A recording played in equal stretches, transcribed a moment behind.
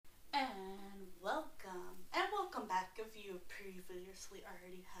previously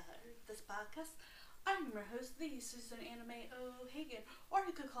already heard this podcast. I'm your host, the Susan Anime O'Hagan, or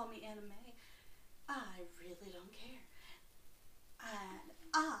you could call me Anime. I really don't care. And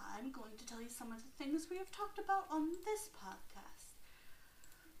I'm going to tell you some of the things we have talked about on this podcast.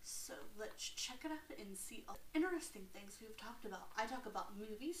 So let's check it out and see all the interesting things we've talked about. I talk about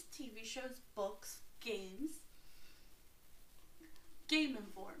movies, TV shows, books, games, Game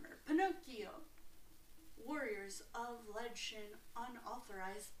Informer, Pinocchio, Warriors of Legend,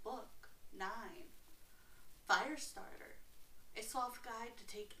 Unauthorized Book 9, Firestarter, A Soft Guide to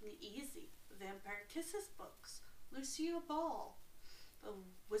Taking It Easy, Vampire Kisses books, Lucia Ball, The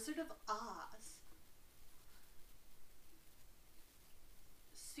Wizard of Oz,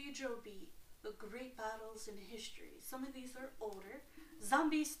 Sijobi, The Great Battles in History. Some of these are older.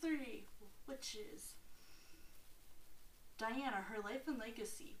 Zombies 3, Witches, Diana, Her Life and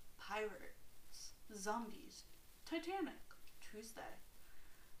Legacy, Pirates, Zombies, Titanic, Tuesday,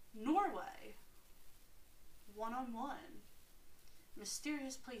 Norway, One-on-One,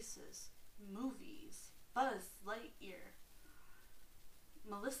 Mysterious Places, Movies, Buzz Lightyear,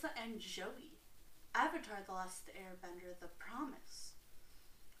 Melissa and Joey, Avatar The Last Airbender, The Promise,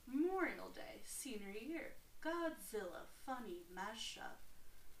 Memorial Day, Senior Year, Godzilla, Funny Mashup,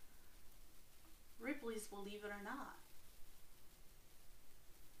 Ripley's Believe It or Not,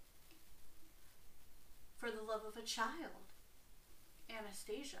 For the Love of a Child,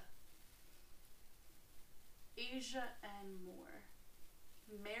 Anastasia, Asia and More,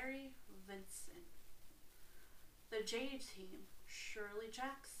 Mary Vincent, The J-Team, Shirley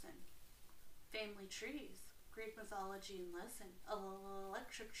Jackson, Family Trees, Greek Mythology and Lesson,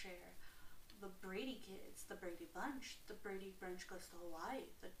 Electric Chair, The Brady Kids, The Brady Bunch, The Brady Bunch Goes to Hawaii,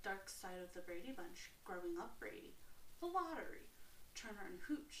 The Dark Side of the Brady Bunch, Growing Up Brady, The Lottery, Turner and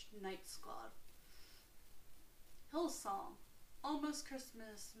Hooch, Night Squad, Hillsong, Almost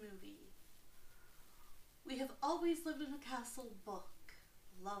Christmas Movie, We Have Always Lived in a Castle book,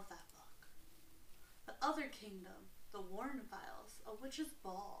 love that book, The Other Kingdom, The Warren Files, A Witch's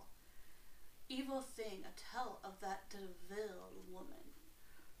Ball, Evil Thing, A Tale of That DeVille Woman,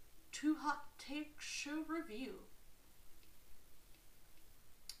 Too Hot Take Show Review,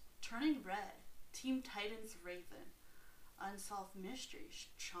 Turning Red, Teen Titans Raven, Unsolved Mysteries,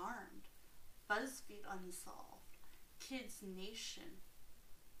 Charmed, BuzzFeed Unsolved, Kids Nation,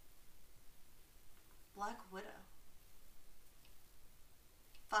 Black Widow,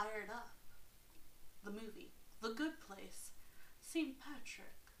 Fired Up, the movie, The Good Place, St.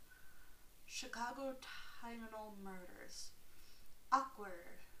 Patrick, Chicago Tylenol Murders,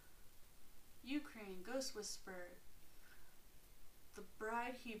 Awkward, Ukraine Ghost Whisperer, The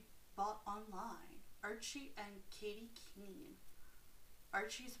Bride He Bought Online, Archie and Katie Keene,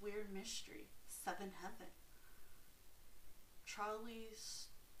 Archie's Weird Mystery, Seven Heaven, Charlie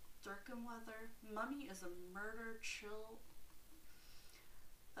Sturkenweather, Mummy is a Murder Chill,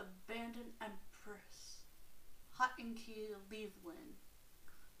 Abandoned Empress, Hot and Cleveland,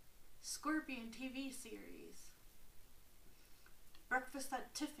 Scorpion TV series, Breakfast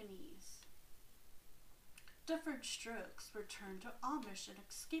at Tiffany's, Different Strokes, Return to Amish and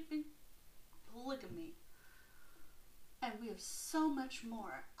Escaping Polygamy, and we have so much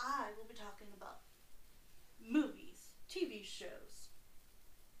more. I will be talking about movies, TV shows,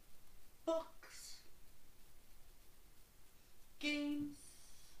 books, games,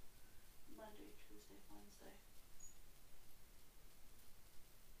 Monday, Tuesday, Wednesday,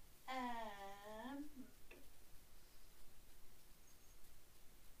 and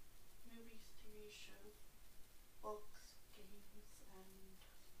movies, TV shows, books, games, and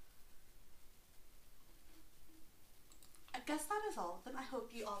I guess that is all of them. I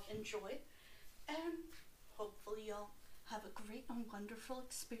hope you all enjoy, and hopefully y'all have a great and wonderful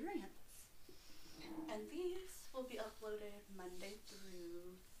experience. And these will be uploaded Monday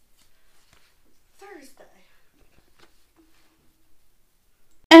through Thursday.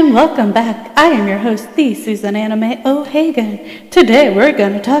 And welcome back. I am your host, the Susan Anime O'Hagan. Today we're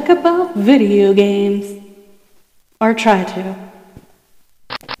going to talk about video games. Or try to.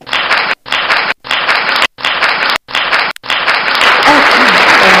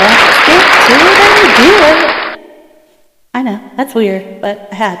 I know, that's weird, but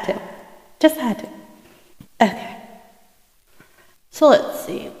I had to. Just had to. Okay. So let's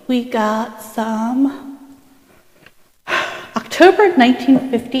see. We got some October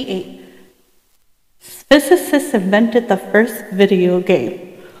 1958. Physicists invented the first video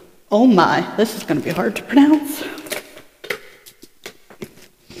game. Oh my, this is going to be hard to pronounce.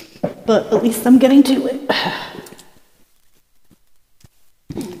 But at least I'm getting to it.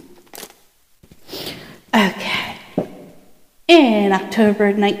 Okay. in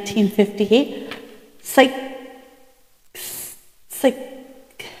October 1958,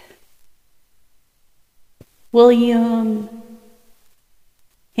 William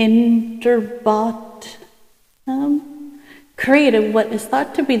Hinderbott created what is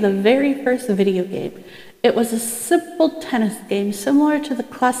thought to be the very first video game. It was a simple tennis game similar to the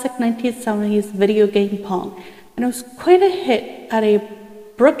classic 1970s video game Pong, and it was quite a hit at a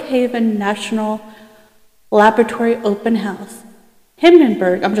Brookhaven National Laboratory open house.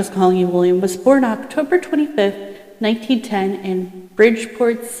 Hindenburg, I'm just calling you William, was born October 25th, 1910 in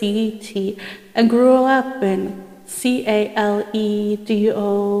Bridgeport, CET, and grew up in Caledoni,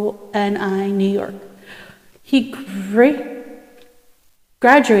 New York. He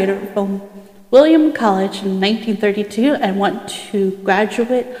graduated from William College in 1932 and went to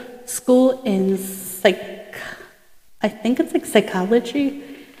graduate school in psychology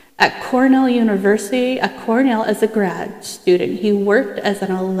at Cornell University. At Cornell, as a grad student, he worked as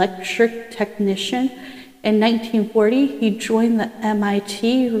an electric technician. In 1940, he joined the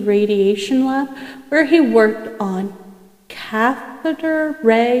MIT Radiation Lab, where he worked on cathode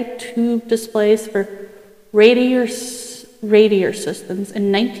ray tube displays for radiator systems.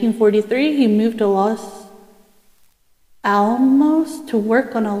 In 1943, he moved to Los Alamos to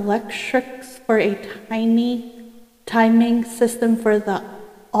work on electrics for a tiny timing system for the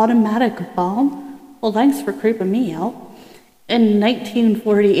automatic bomb. Well, thanks for creeping me out. In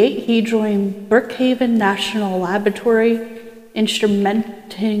 1948, he joined Brookhaven National Laboratory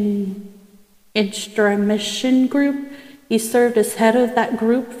Instrumentation Group. He served as head of that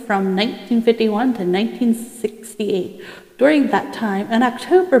group from 1951 to 1968. During that time, in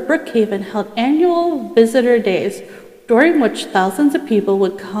October, Brookhaven held annual visitor days, during which thousands of people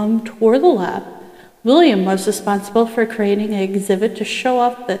would come tour the lab. William was responsible for creating an exhibit to show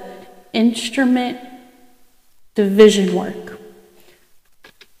off the instrument division work.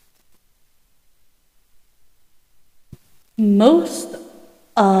 Most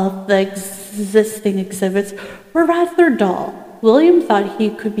of the existing exhibits were rather dull. William thought he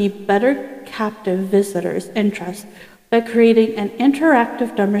could be better captive visitors' interest by creating an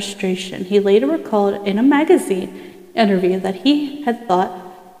interactive demonstration. He later recalled in a magazine interview that he had thought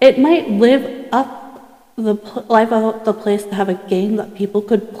it might live up the place to have a game that people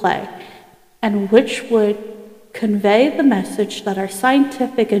could play, and which would convey the message that our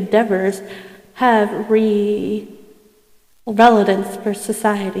scientific endeavors have relevance for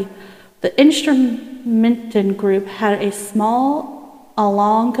society. The Instrumentation Group had a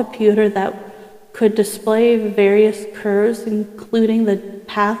long computer that could display various curves, including the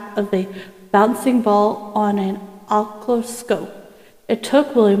path of a bouncing ball on an oscilloscope. It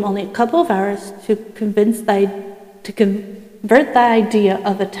took William only a couple of hours to convert the idea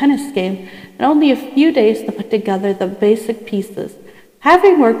of a tennis game, and only a few days to put together the basic pieces.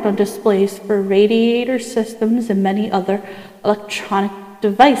 Having worked on displays for radiator systems and many other electronic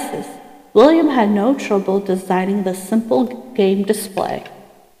devices, William had no trouble designing the simple game display.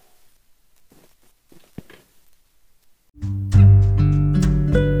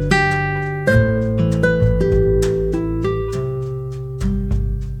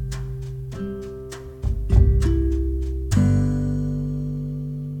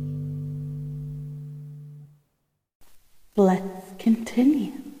 Let's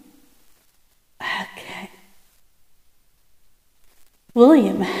continue. Okay.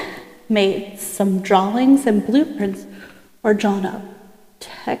 William made some drawings and blueprints were drawn up.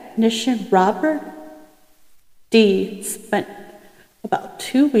 Technician Robert D. spent about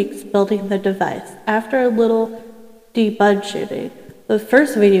 2 weeks building the device. After a little debudgeting, the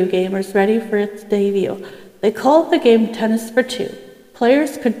first video game was ready for its debut. They called the game Tennis for Two.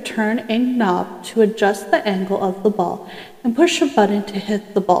 Players could turn a knob to adjust the angle of the ball and push a button to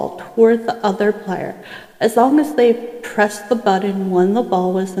hit the ball toward the other player, as long as they pressed the button when the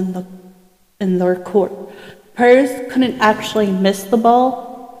ball was in their court. Players couldn't actually miss the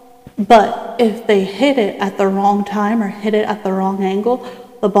ball, but if they hit it at the wrong time or hit it at the wrong angle,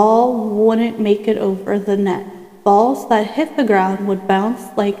 the ball wouldn't make it over the net. Balls that hit the ground would bounce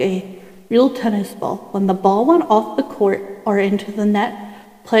like a real tennis ball. When the ball went off the court or into the net,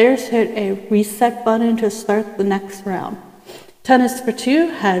 players hit a reset button to start the next round. Tennis for Two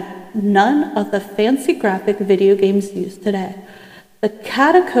had none of the fancy graphic video games used today. The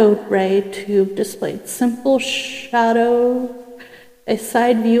cathode ray tube displayed simple shadows, a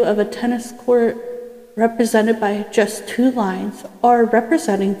side view of a tennis court represented by just 2 lines, or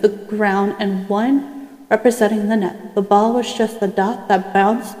representing the ground and 1 representing the net. The ball was just a dot that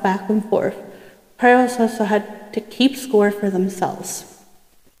bounced back and forth. Players also had to keep score for themselves.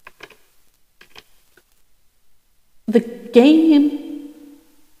 The game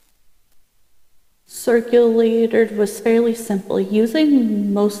circulator was fairly simple,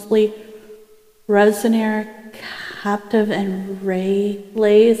 using mostly Resonare captive and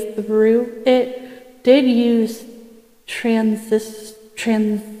relays through it. Did use transistors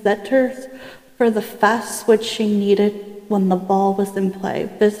for the fast switching needed when the ball was in play.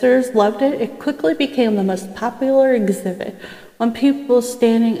 Visitors loved it. It quickly became the most popular exhibit when people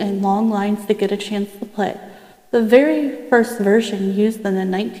standing in long lines to get a chance to play. The very first version, used in the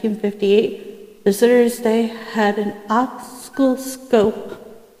 1958 Visitors' Day, had an oscilloscope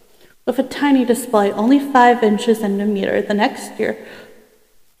with a tiny display, only 5 inches in a meter. The next year,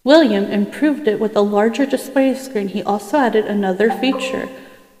 William improved it with a larger display screen. He also added another feature.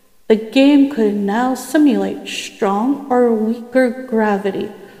 The game could now simulate strong or weaker gravity,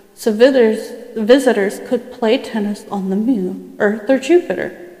 so visitors could play tennis on the moon, Earth, or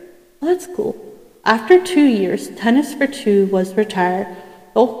Jupiter. Well, that's cool. After 2 years, Tennis for Two was retired.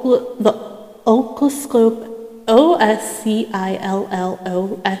 The oscilloscope,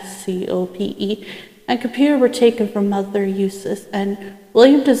 OSCILLOSCOPE, and computer were taken from other uses, and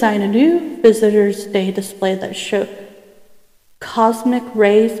William designed a new Visitors' Day display that showed cosmic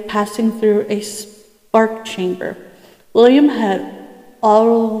rays passing through a spark chamber. William,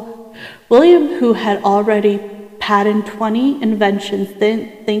 who had already patented 20 inventions,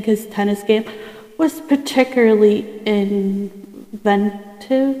 didn't think his tennis game was particularly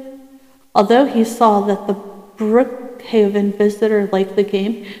inventive. Although he saw that the Brookhaven visitor liked the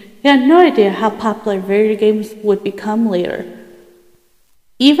game, he had no idea how popular video games would become later.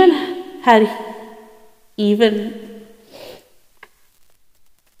 Even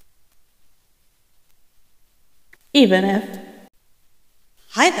if.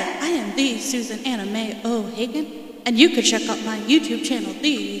 Hi there, I am the Susan Anna Mae O'Hagan, and you can check out my YouTube channel,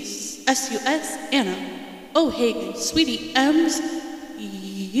 the SUS Anna O'Hagan, Sweetie M's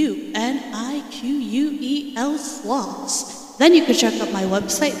UNIQUEL Sloths. Then you can check out my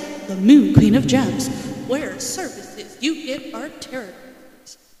website, The Moon Queen of Gems, where services you get are tarot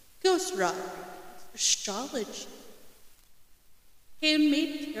cards, ghost rod, astrology,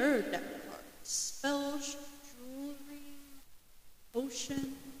 handmade tarot deck cards, spells, jewelry,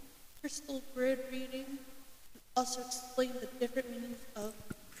 potion, crystal grid reading, and also explain the different meanings of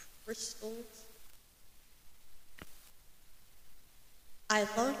crystals. I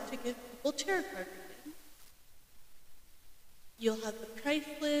love to give people tarot card reading. You'll have the price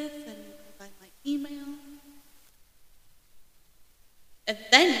list, and you can find my email. And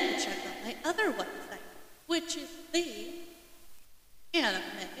then you can check out my other website, which is the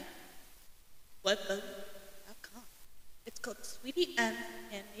AnimeWebBug.com. It's called Sweetie M's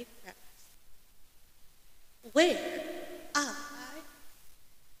Handmade Crafts, where I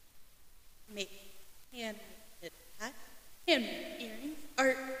make handmade hats, handmade earrings,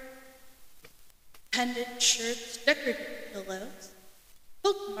 art, pendant shirts, decorative pillows,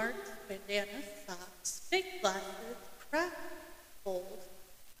 bookmarks, bandanas, socks, fake glasses, craft bowls,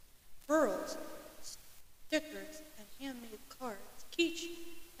 pearls, stickers, and handmade cards,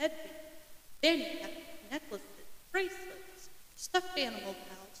 keychains, headbands, fanny packs, necklaces, bracelets, stuffed animal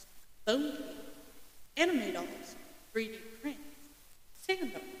pals, bone cake, anime dolls, 3D prints,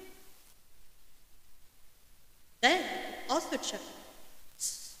 sandals. Then you can also check out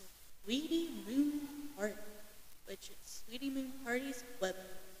Sweetie Moon Party, which is Sweetie Moon Party's web.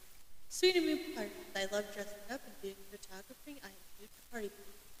 Sweetie Moon Party. I love dressing up and doing photography. I am a huge party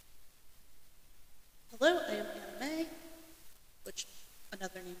people. Hello, I am Anna Mae, which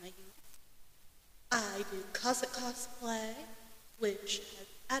another name I use. I do Cossack cosplay, which has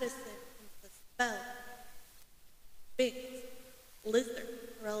Addison, Princess Belle, Binks, Lizard,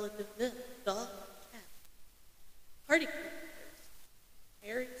 Cruella de Vil, Dog, Cat, Party characters,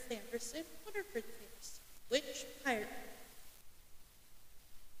 Harry Sanderson, Winifred Sanderson, Witch, Pirate.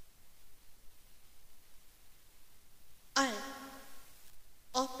 I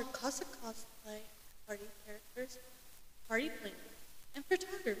offer Cossack cosplay, party characters, party planning, and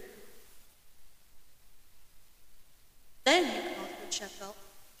photography. Then you can also check out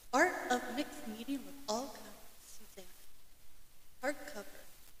Art of Mixed Medium with all kinds, Susanna. Hardcover.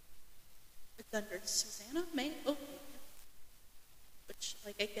 It's under Susanna Mae O'Hagan, which,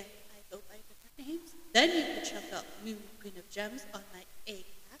 like again, I go by different names. Then you can check out Moon Queen of Gems on my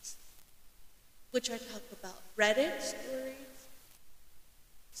Acast, which I talk about Reddit stories,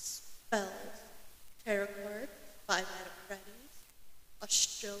 spells, tarot cards, 5 out of Freddy's,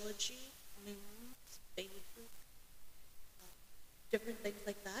 astrology, moons, phases, different things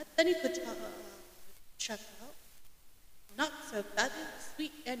like that. Then you could check out Not So Fabulous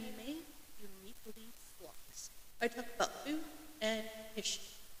Sweet Anime Uniquely Sloths. I talk about food and history,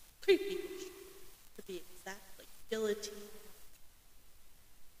 creepy history, to be exact, like guillotine,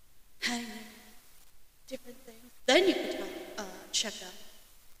 hanging, different things. Then you can check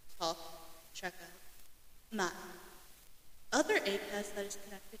out my other ACAST that is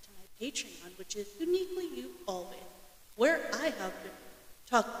connected to my Patreon, which is Uniquely You Always, where I have been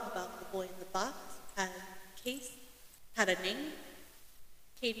talking about The Boy in the Box, had a case, had a name,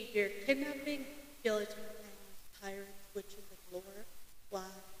 Katie Beer kidnapping, guillotine hanging, pirates, witches, and lore, why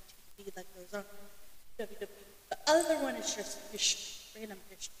TV that goes on, WWE. The other one is just history, random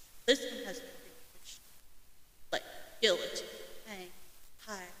history. This one has great history, like guillotine, hang,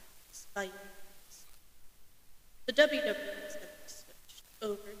 pirates, Vikings. The WWE is going to be switched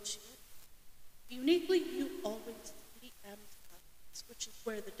over to Uniquely You Always EDM's podcast, which is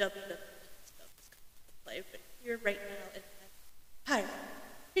where the WWE stuff is coming to play. But here right now it has pirate,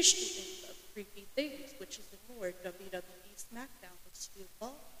 history info, creepy things, which is more WWE SmackDown with Stu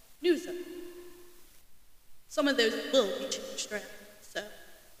Ball, news of it. Some of those will be changed around. So,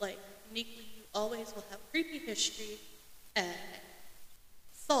 like, Uniquely You Always will have creepy history and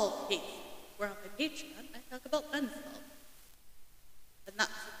solved cases. Where on my Patreon, I talk about unsolved. But not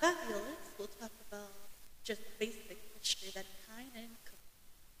so fabulous, we'll talk about just basic history that kind and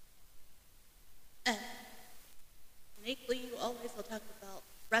and Uniquely You Always will talk about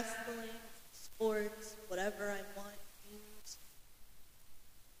wrestling, sports, whatever I want, news,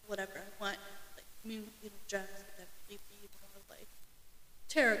 whatever I want, like moon gems that definitely be more like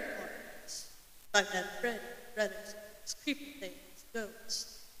tarot cards, Five Nights at Freddy's, creepy things,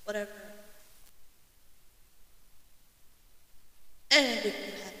 ghosts, whatever. And if you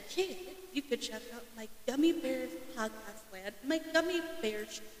have a kid, you could check out my Gummy Bears podcast land, my Gummy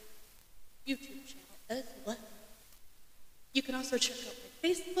Bears YouTube channel as well. You can also check out my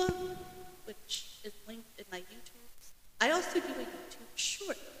Facebook, which is linked in my YouTube. I also do a YouTube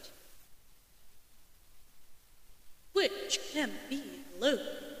short, which can be loaded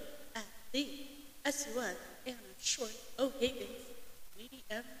at the SUS Anna Short O'Higgins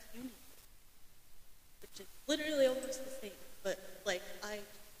EDM's Unique, which is literally almost the same. But, like, I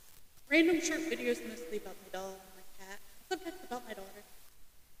random short videos mostly about my dog and my cat, sometimes about my daughter.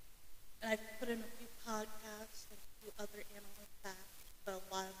 And I've put in a few podcasts and a few other animal facts, but a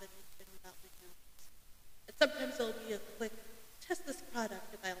lot of it has been about my animals. And sometimes it'll be a quick, test this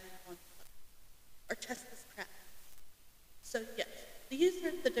product if I only have one product, or test this craft. So, yes, these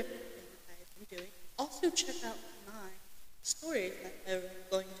are the different things I've been doing. Also, check out my stories that are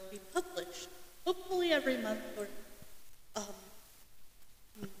going to be published, hopefully every month or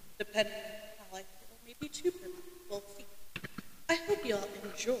depending on how I feel, maybe 2 per month. We'll see. I hope you all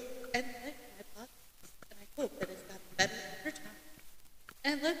enjoy and like my podcast, and I hope that it's gotten better over time.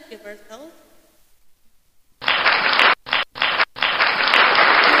 And let's give ourselves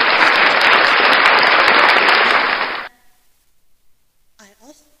I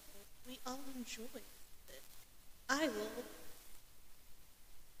also hope we all enjoy it. I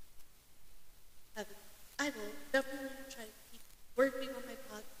will definitely try to keep working on my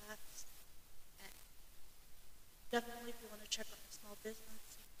podcast. And definitely, if you want to check out my small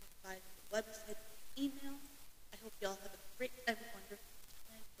business, you can find the website and email. I hope you all have a great and wonderful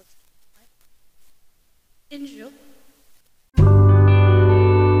time listening to my podcast. Enjoy.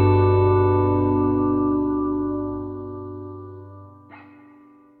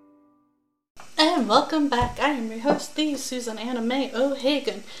 And welcome back. I am your host, the Susan Anna Mae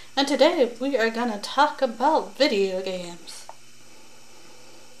O'Hagan, and today we are going to talk about video games.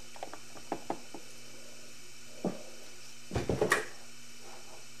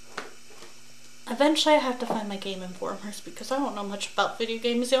 Eventually I have to find my Game Informers because I don't know much about video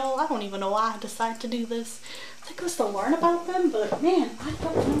games, y'all. I don't even know why I decided to do this. I think it was to learn about them, but man, I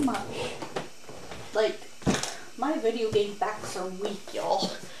don't know much. Like, my video game facts are weak, y'all.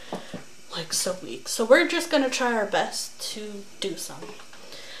 Like, so weak. So we're just gonna try our best to do some.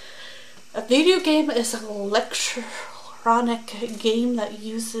 A video game is an electronic game that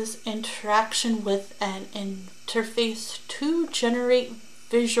uses interaction with an interface to generate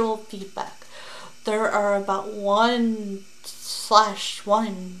visual feedback. There are about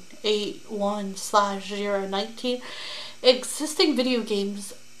 1/181/019 existing video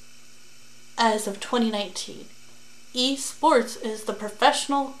games as of 2019. Esports is the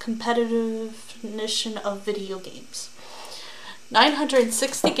professional competitive definition of video games.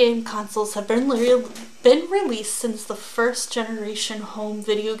 960 game consoles have been released since the first generation home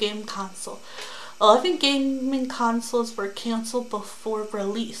video game console. 11 gaming consoles were canceled before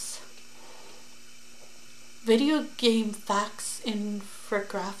release. Video game facts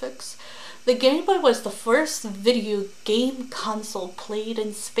infographics. The Game Boy was the first video game console played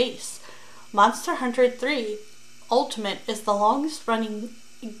in space. Monster Hunter 3 Ultimate is the longest running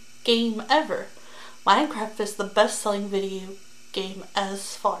game ever. Minecraft is the best-selling video game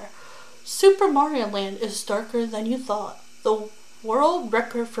as far. Super Mario Land is darker than you thought. The world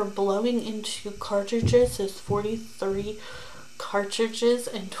record for blowing into cartridges is 43 cartridges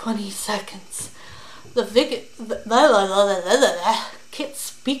in 20 seconds. Can't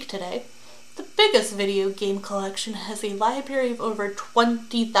speak today. The biggest video game collection has a library of over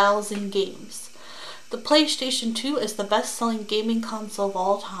 20,000 games. The PlayStation 2 is the best-selling gaming console of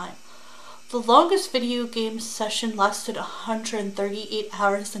all time. The longest video game session lasted 138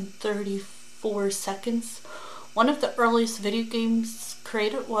 hours and 34 seconds. One of the earliest video games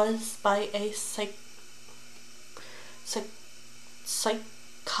created was by a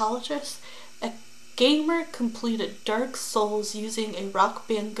psychologist. A gamer completed Dark Souls using a Rock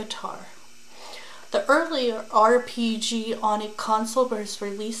Band guitar. The earlier RPG on a console was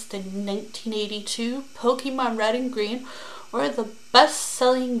released in 1982. Pokemon Red and Green were the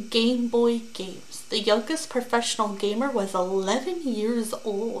best-selling Game Boy games. The youngest professional gamer was 11 years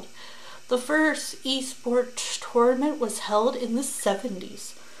old. The first esports tournament was held in the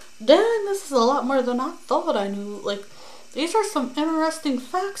 70s. Dang, this is a lot more than I thought I knew. These are some interesting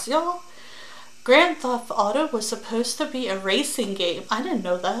facts, y'all. Grand Theft Auto was supposed to be a racing game. I didn't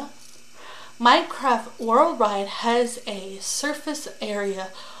know that. Minecraft Worldwide has a surface area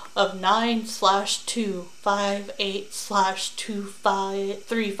of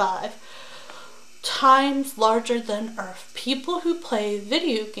 9/258/2535 times larger than Earth. People who play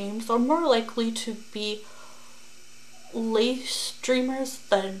video games are more likely to be live streamers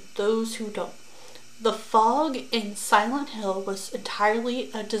than those who don't. The fog in Silent Hill was entirely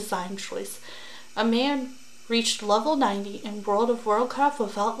a design choice. A man reached level 90 in World of Warcraft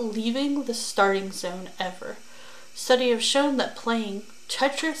without leaving the starting zone ever. Studies have shown that playing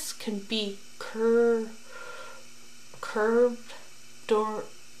Tetris can be I'm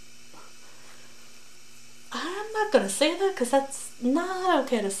not going to say that because that's not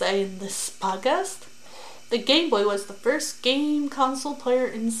okay to say in this podcast. The Game Boy was the first game console player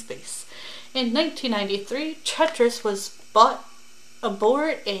in space. In 1993, Tetris was bought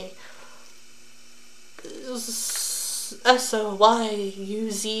aboard a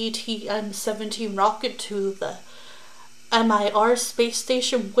Soyuz TM-17 rocket to the Mir space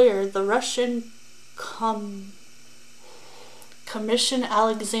station, where the Russian commissioned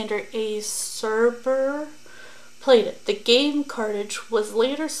Alexander A. Serber played it. The game cartridge was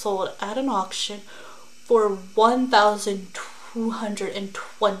later sold at an auction for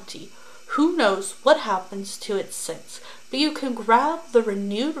 1,220. Who knows what happens to it since, but you can grab the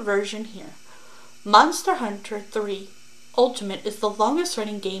renewed version here. Monster Hunter 3 Ultimate is the longest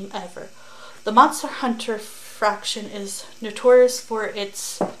running game ever. The Monster Hunter faction is notorious for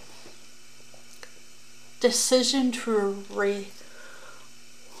its decision to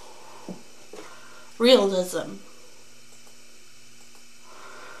realism.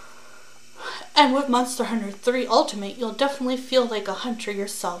 And with Monster Hunter 3 Ultimate, you'll definitely feel like a hunter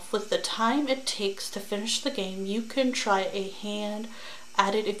yourself. With the time it takes to finish the game, you can try a hand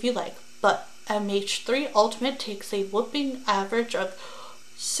at it if you like, but MH3 Ultimate takes a whooping average of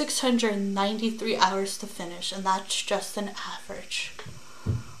 693 hours to finish, and that's just an average.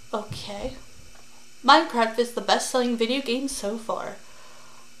 Okay. Minecraft is the best-selling video game so far.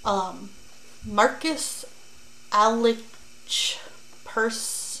 Marcus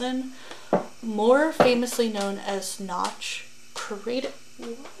Alicperson, more famously known as Notch, created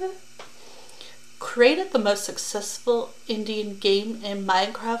the most successful Indian game in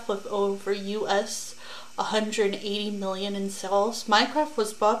Minecraft with over US 180 million in sales. Minecraft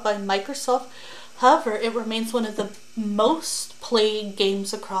was bought by Microsoft. However, it remains one of the most played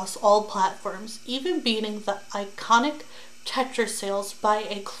games across all platforms, even beating the iconic Tetris sales by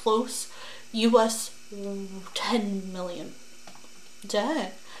a close US 10 million.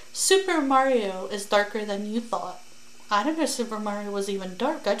 Dang. Super Mario is darker than you thought. I didn't know Super Mario was even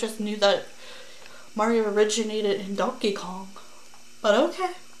dark. I just knew that Mario originated in Donkey Kong. But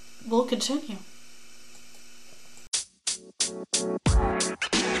okay, we'll continue.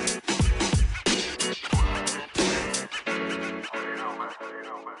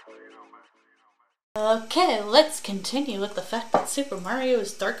 Okay, let's continue with the fact that Super Mario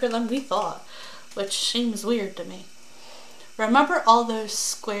is darker than we thought, which seems weird to me. Remember all those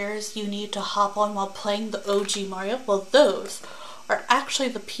squares you need to hop on while playing the OG Mario? Well, those are actually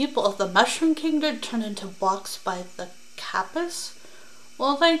the people of the Mushroom Kingdom turned into blocks by the Kappas?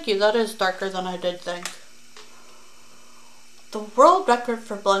 Well, thank you. That is darker than I did think. The world record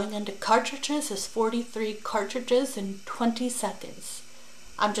for blowing into cartridges is 43 cartridges in 20 seconds.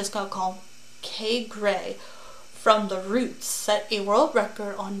 I'm just gonna call Kay Gray from The Roots set a world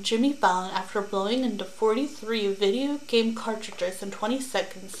record on Jimmy Fallon after blowing into 43 video game cartridges in 20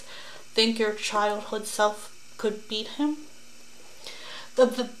 seconds. Think your childhood self could beat him?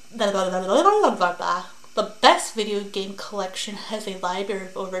 The best video game collection has a library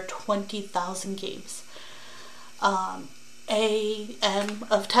of over 20,000 games. AM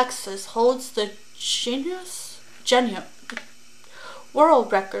of Texas holds the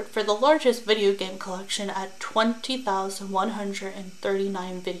world record for the largest video game collection at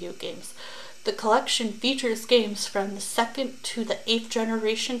 20,139 video games. The collection features games from the 2nd to the 8th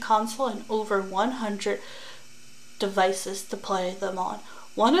generation console and over 100 devices to play them on.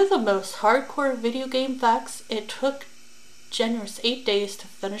 One of the most hardcore video game facts, it took generous 8 days to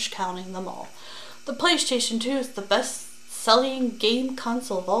finish counting them all. The PlayStation 2 is the best-selling game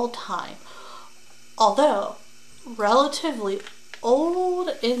console of all time. Although relatively old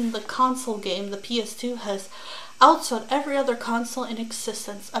in the console game, the PS2 has outsold every other console in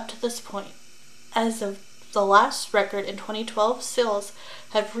existence up to this point. As of the last record in 2012, sales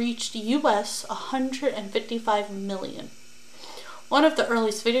have reached US 155 million. One of the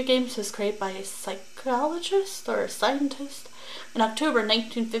earliest video games was created by a psychologist or a scientist in October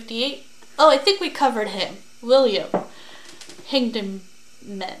 1958. Oh, I think we covered him. William Hindman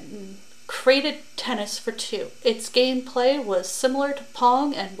created tennis for two. Its gameplay was similar to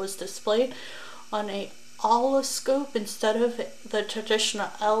Pong and was displayed on a oscilloscope instead of the traditional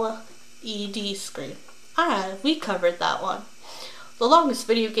LED screen. We covered that one. The longest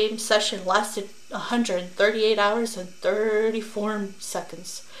video game session lasted 138 hours and 34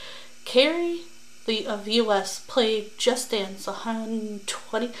 seconds. Carrie of the US played Just Dance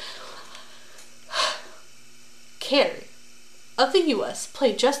 120. Carrie of the US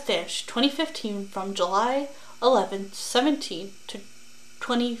played Just Dance 2015 from July 11, 17 to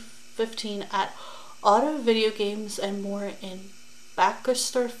 2015 at Auto Video Games and More in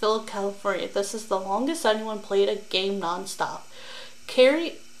Bakersfield, California. This is the longest anyone played a game non-stop.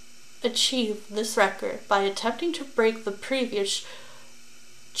 Carrie achieved this record by attempting to break the previous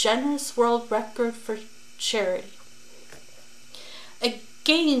Guinness World Record for charity. A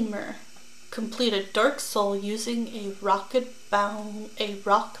gamer completed Dark Soul using a rock band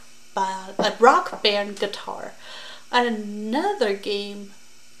guitar. And another game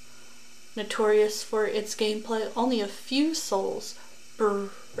notorious for its gameplay, only a few souls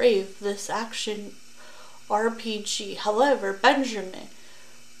braved this action RPG. However, Benjamin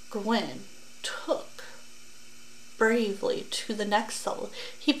Gwynn took bravely to the next level.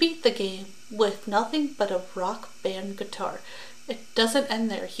 He beat the game with nothing but a rock band guitar. It doesn't end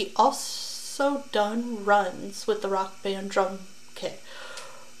there. He also done runs with the rock band drum kit,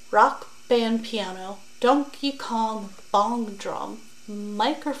 rock band piano, Donkey Kong bong drum,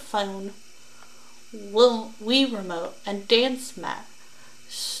 microphone, Wii remote, and dance mat,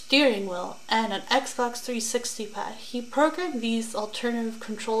 steering wheel, and an Xbox 360 pad. He programmed these alternative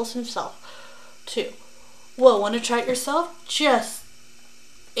controls himself, too. Whoa, want to try it yourself? Just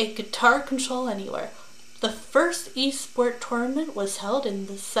a guitar control anywhere. The first eSport tournament was held in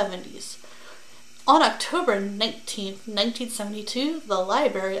the 70s. On October 19, 1972, the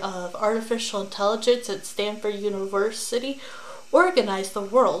Library of Artificial Intelligence at Stanford University organized the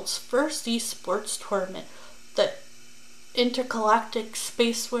world's first eSports tournament, the Intergalactic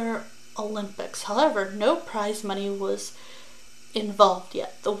Spacewar Olympics. However, no prize money was involved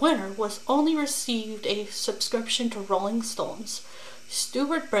yet. The winner was only received a subscription to Rolling Stones.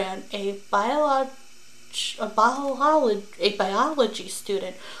 Stuart Brand, a biology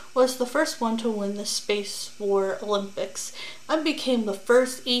student, was the first one to win the Space War Olympics and became the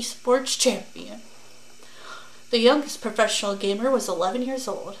first esports champion. The youngest professional gamer was 11 years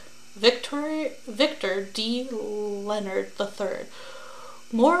old, Victor D. Leonard III,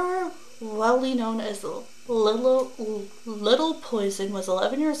 more widely known as Little Poison, was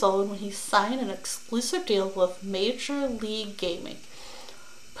 11 years old when he signed an exclusive deal with Major League Gaming.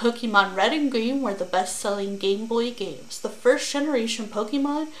 Pokemon Red and Green were the best-selling Game Boy games. The first generation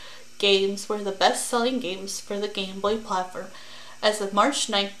Pokemon games were the best-selling games for the Game Boy platform. As of March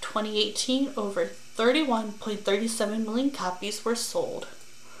 9, 2018, over 31.37 million copies were sold.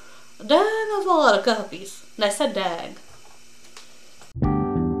 Dang, that's a lot of copies. And I said dang.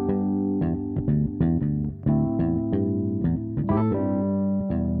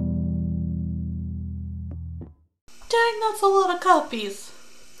 Dang, that's a lot of copies.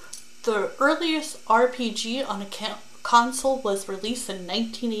 The earliest RPG on a console was released in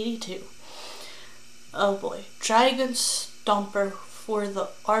 1982. Oh boy. Dragon Stomper for the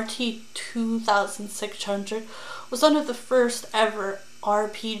RT-2600 was one of the first ever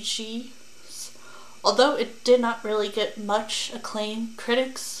RPGs Although it did not really get much acclaim,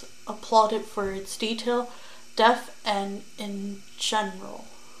 critics applauded for its detail, depth, and in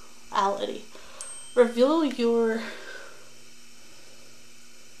generality. Reveal your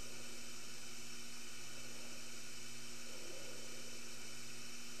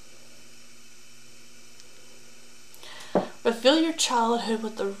childhood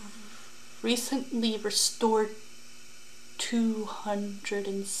with the recently restored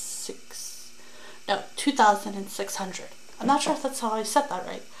 2600. I'm not sure if that's how I said that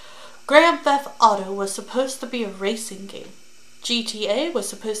right. Grand Theft Auto was supposed to be a racing game. GTA was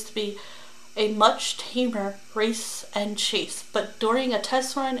supposed to be a much tamer race and chase, but during a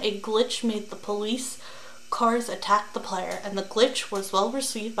test run, a glitch made the police cars attack the player, and the glitch was well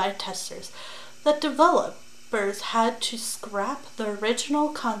received by testers. The developers had to scrap the original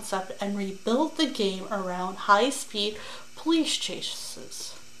concept and rebuild the game around high-speed police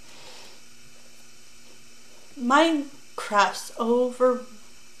chases. Minecraft's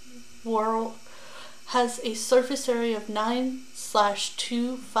overworld has a surface area of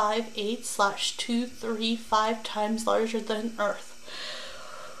 9/258/235 times larger than Earth.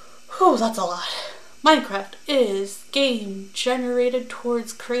 Whew, that's a lot. Minecraft is game generated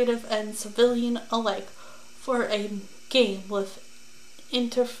towards creative and civilian alike. For a game with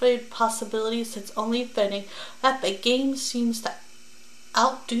infinite possibilities, it's only fitting that the game seems to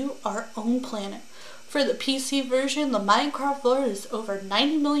outdo our own planet. For the PC version, the Minecraft world is over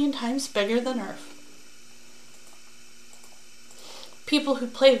 90 million times bigger than Earth. People who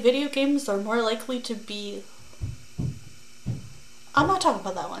play video games are more likely to be... I'm not talking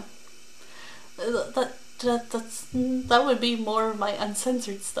about that one. That would be more of my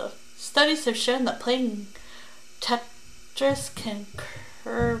uncensored stuff. Studies have shown that playing Tetris can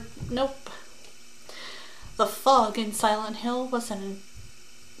curb... Nope. The fog in Silent Hill wasn't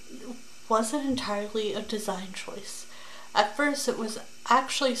entirely a design choice. At first, it was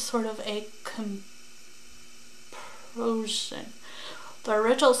actually sort of a composition. The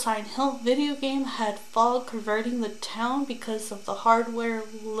original Silent Hill video game had fog converting the town because of the hardware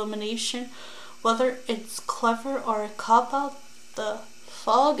illumination. Whether it's clever or a cop-out, the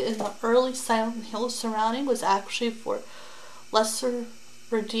fog in the early Silent Hill surrounding was actually for lesser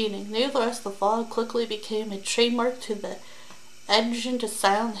redeeming. Nevertheless, the fog quickly became a trademark to the engine to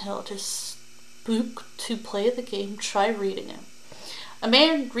Silent Hill. To spook to play the game, try reading it. A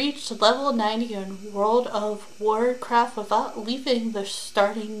man reached level 90 in World of Warcraft without leaving the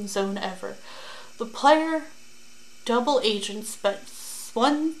starting zone ever. The player double agent spent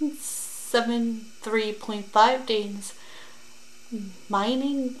 173.5 days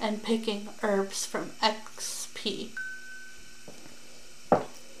mining and picking herbs from XP.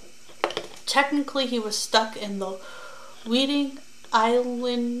 Technically, he was stuck in the Weeding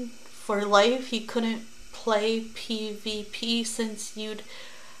Island for life. He couldn't play PvP since you'd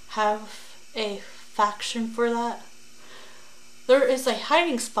have a faction for that. There is a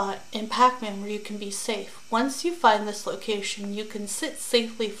hiding spot in Pac-Man where you can be safe. Once you find this location, you can sit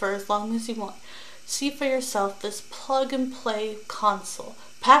safely for as long as you want. See for yourself this plug-and-play console.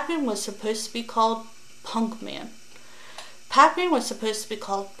 Pac-Man was supposed to be called Punk-Man.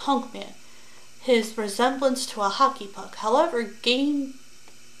 His resemblance to a hockey puck. However, gamers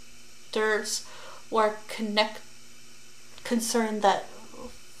were concerned that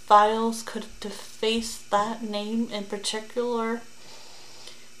files could deface that name in particular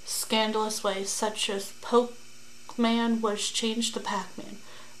scandalous ways, such as Pokemon was changed to Pac-Man.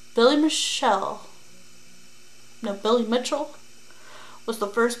 Billy Mitchell was the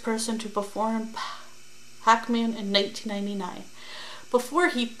first person to perform Pac-Man in 1999. Before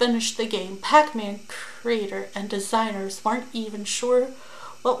he finished the game, Pac-Man creator and designers weren't even sure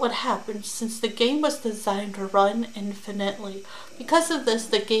what would happen since the game was designed to run infinitely. Because of this,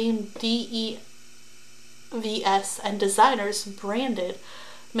 the game DEVS and designers branded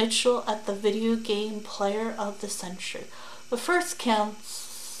Mitchell as the video game player of the century. The first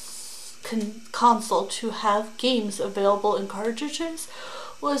console to have games available in cartridges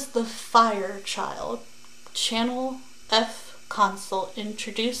was the Fairchild Channel F console,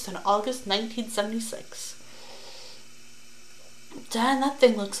 introduced in August 1976. Damn, that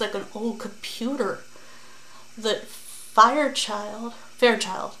thing looks like an old computer. The Fairchild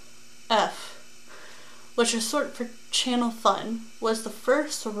F, which is short for Channel Fun, was the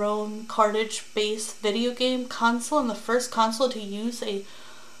first ROM cartridge-based video game console and the first console to use a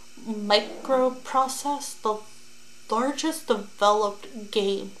microprocessor. The largest developed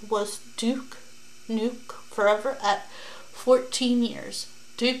game was Duke Nukem Forever at 14 years.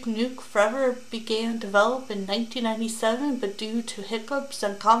 Duke Nukem Forever began development in 1997, but due to hiccups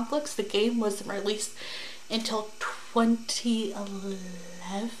and conflicts, the game wasn't released until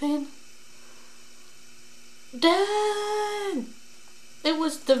 2011. Dang! It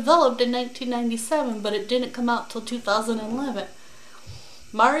was developed in 1997, but it didn't come out till 2011.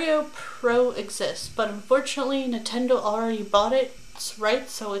 Mario Pro exists, but unfortunately Nintendo already bought its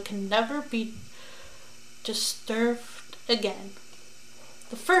rights, so it can never be disturbed again.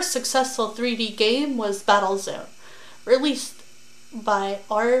 The first successful 3D game was Battlezone, released by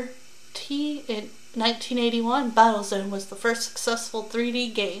RT in 1981. Battlezone was the first successful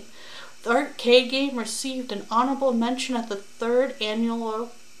 3D game. The arcade game received an honorable mention at the 3rd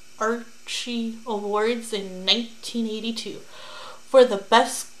Annual Archie Awards in 1982 for the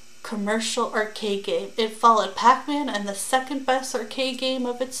best commercial arcade game. It followed Pac-Man and the second best arcade game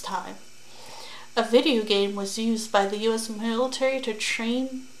of its time. A video game was used by the U.S. military to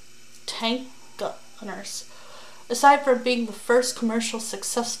train tank gunners. Aside from being the first commercial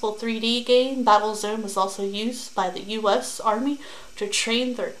successful 3D game, Battlezone was also used by the U.S. Army to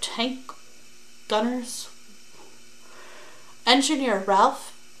train their tank gunners. Engineer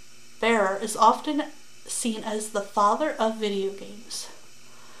Ralph Baer is often seen as the father of video games.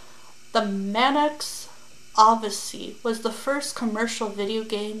 The Manax Odyssey was the first commercial video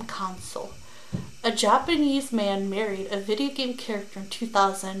game console. A Japanese man married a video game character in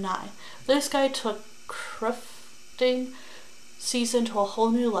 2009. This guy took crafting season to a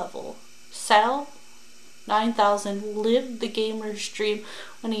whole new level. Sal 9000 lived the gamer's dream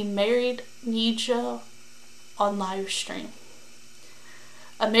when he married Ninja on live stream.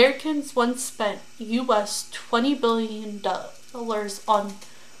 Americans once spent US $20 billion on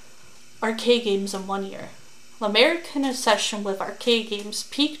arcade games in 1 year. The American obsession with arcade games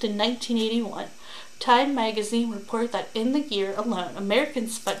peaked in 1981. Time magazine reported that in the year alone,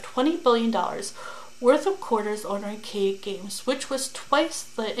 Americans spent $20 billion worth of quarters on arcade games, which was twice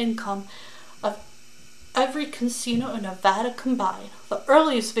the income of every casino in Nevada combined. The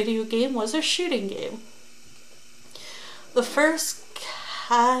earliest video game was a shooting game. The first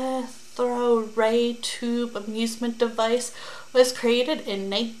cathode ray tube amusement device was created in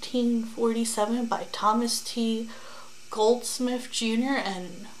 1947 by Thomas T. Goldsmith Jr.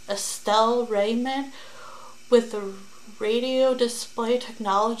 and Estelle Rayman. With the radio display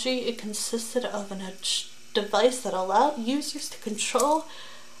technology, it consisted of a device that allowed users to control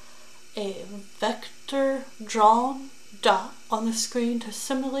a vector-drawn dot on the screen to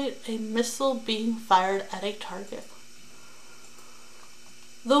simulate a missile being fired at a target.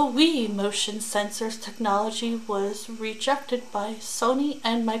 The Wii motion sensors technology was rejected by Sony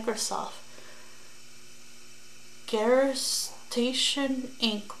and Microsoft. Gerstation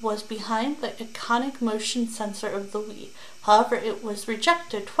Inc. was behind the iconic motion sensor of the Wii. However, it was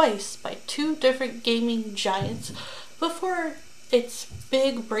rejected twice by two different gaming giants before its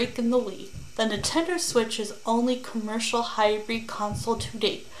big break in the Wii. The Nintendo Switch is only commercial hybrid console to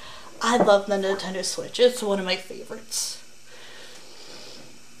date. I love the Nintendo Switch. It's one of my favorites.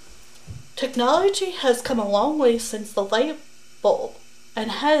 Technology has come a long way since the light bulb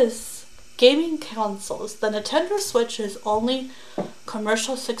and has gaming consoles. The Nintendo Switch is only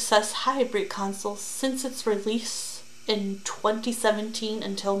commercial success hybrid console since its release in 2017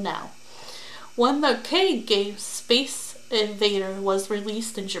 until now. When the arcade game Space Invader was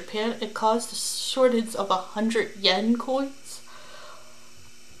released in Japan, it caused a shortage of 100 yen coins.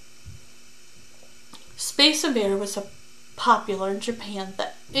 Space Invader was popular in Japan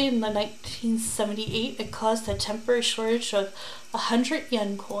that in the 1978 it caused a temporary shortage of 100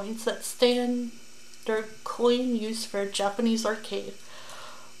 yen coins, that standard coin used for a Japanese arcade.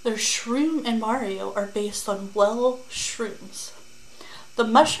 The Shroom and Mario are based on well shrooms. The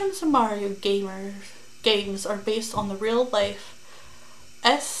Mushrooms and Mario games are based on the real life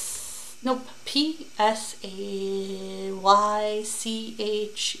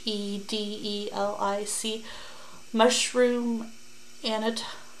PSAYCHEDELIC mushroom,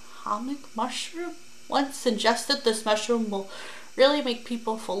 anatomic mushroom. Once ingested, this mushroom will really make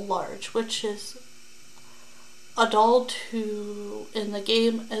people feel large, which is a doll to in the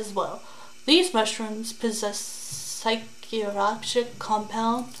game as well. These mushrooms possess psychoactive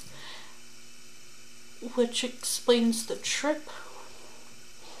compound, which explains the trip.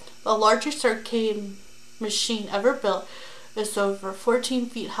 The largest arcade machine ever built is over 14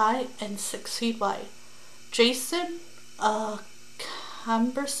 feet high and 6 feet wide. Jason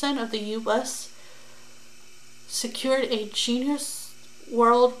Camberson of the U.S. secured a Guinness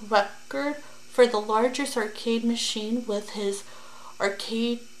World Record for the largest arcade machine with his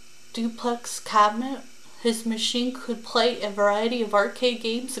arcade duplex cabinet. His machine could play a variety of arcade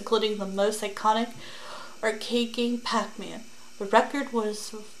games, including the most iconic arcade game, Pac-Man. The record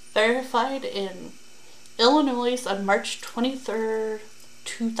was verified in Illinois on March 23rd,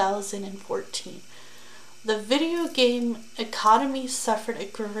 2014. The video game economy suffered a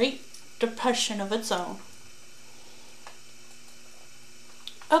Great Depression of its own.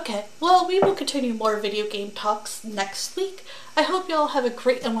 Okay, well, we will continue more video game talks next week. I hope you all have a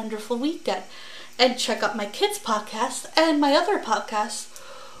great and wonderful weekend. And check out my kids' podcast and my other podcasts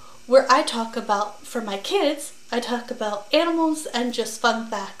where I talk about, for my kids, I talk about animals and just fun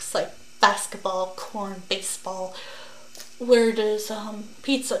facts like basketball, corn, baseball, where does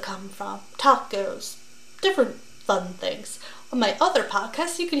pizza come from, tacos, different fun things. On my other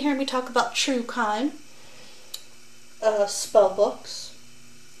podcasts, you can hear me talk about true crime, spell books,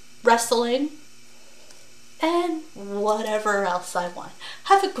 wrestling, and whatever else I want.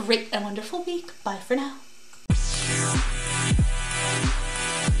 Have a great and wonderful week. Bye for now.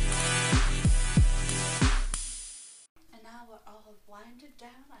 And now we're all winded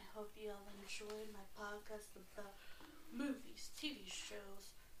down. I hope you all enjoyed my podcast with the movies, TV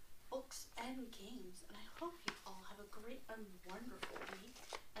shows, books, and games. And I hope you all have a great and wonderful week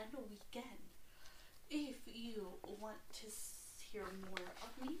and a weekend. If you want to hear more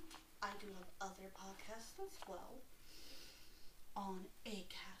of me, I do have other podcasts as well on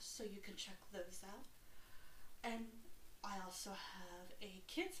Acast, so you can check those out. And I also have a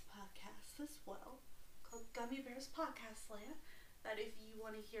kids podcast as well called Gummy Bears Podcast Land, that if you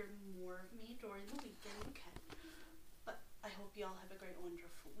want to hear more of me during the weekend, you can. But I hope you all have a great,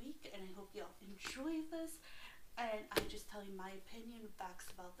 wonderful week, and I hope you all enjoy this. And I just tell you my opinion,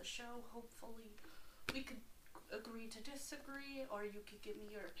 facts about the show. Hopefully we could agree to disagree, or you could give me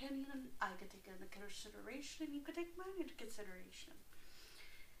your opinion. I could take it into consideration, and you could take mine into consideration.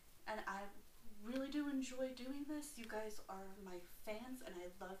 And I really do enjoy doing this. You guys are my fans, and I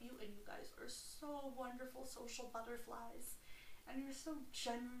love you, and you guys are so wonderful social butterflies, and you're so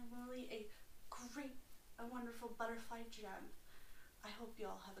genuinely a great and wonderful butterfly gem. I hope you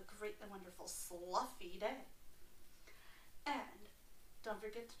all have a great and wonderful fluffy day. And don't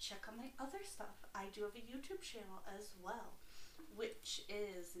forget to check out my other stuff. I do have a YouTube channel as well, which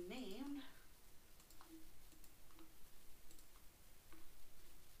is named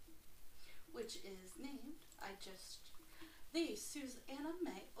The Susanna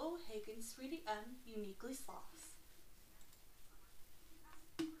May O'Hagan Sweetie M Uniquely Sauce.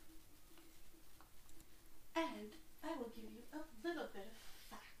 And I will give you a little bit of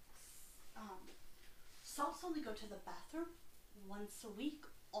facts. Sauce only go to the bathroom once a week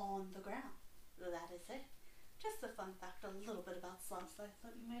on the ground. That is it. Just a fun fact, a little bit about sauce that I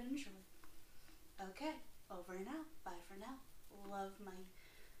thought you might enjoy. Okay, over and out. Bye for now. Love my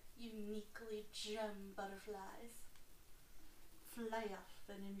uniquely gem butterflies. Fly off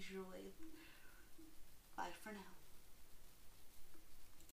and enjoy. Bye for now.